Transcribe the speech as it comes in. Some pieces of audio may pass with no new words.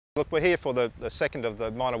Look, we're here for the second of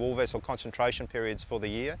the minor wool vessel concentration periods for the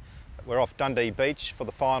year. We're off Dundee Beach for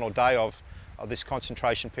the final day of this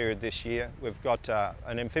concentration period this year. We've got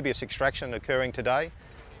an amphibious extraction occurring today.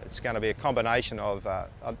 It's going to be a combination of a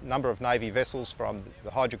number of Navy vessels from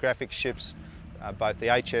the hydrographic ships, both the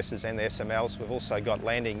HSs and the SMLs. We've also got the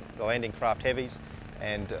landing craft heavies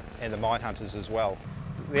and the mine hunters as well.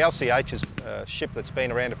 The LCH is a ship that's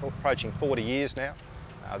been around approaching 40 years now.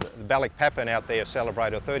 The Balik Papan out there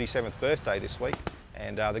celebrate her 37th birthday this week,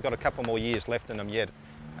 and they've got a couple more years left in them yet.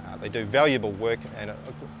 They do valuable work and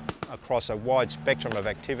across a wide spectrum of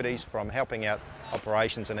activities, from helping out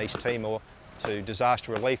operations in East Timor to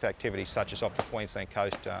disaster relief activities such as off the Queensland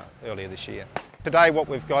coast earlier this year. Today what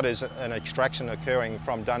we've got is an extraction occurring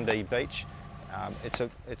from Dundee Beach. It's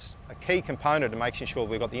a key component to making sure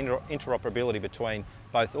we've got the interoperability between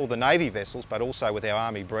both all the Navy vessels but also with our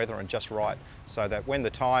Army brethren just right, so that when the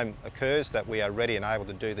time occurs that we are ready and able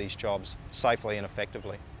to do these jobs safely and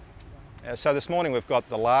effectively. So this morning we've got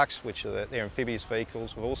the Larks, which are their amphibious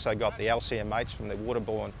vehicles. We've also got the LCMHs from the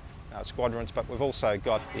waterborne squadrons, but we've also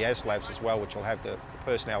got the ASLAVs as well, which will have the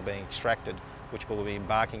personnel being extracted, which will be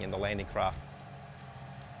embarking in the landing craft.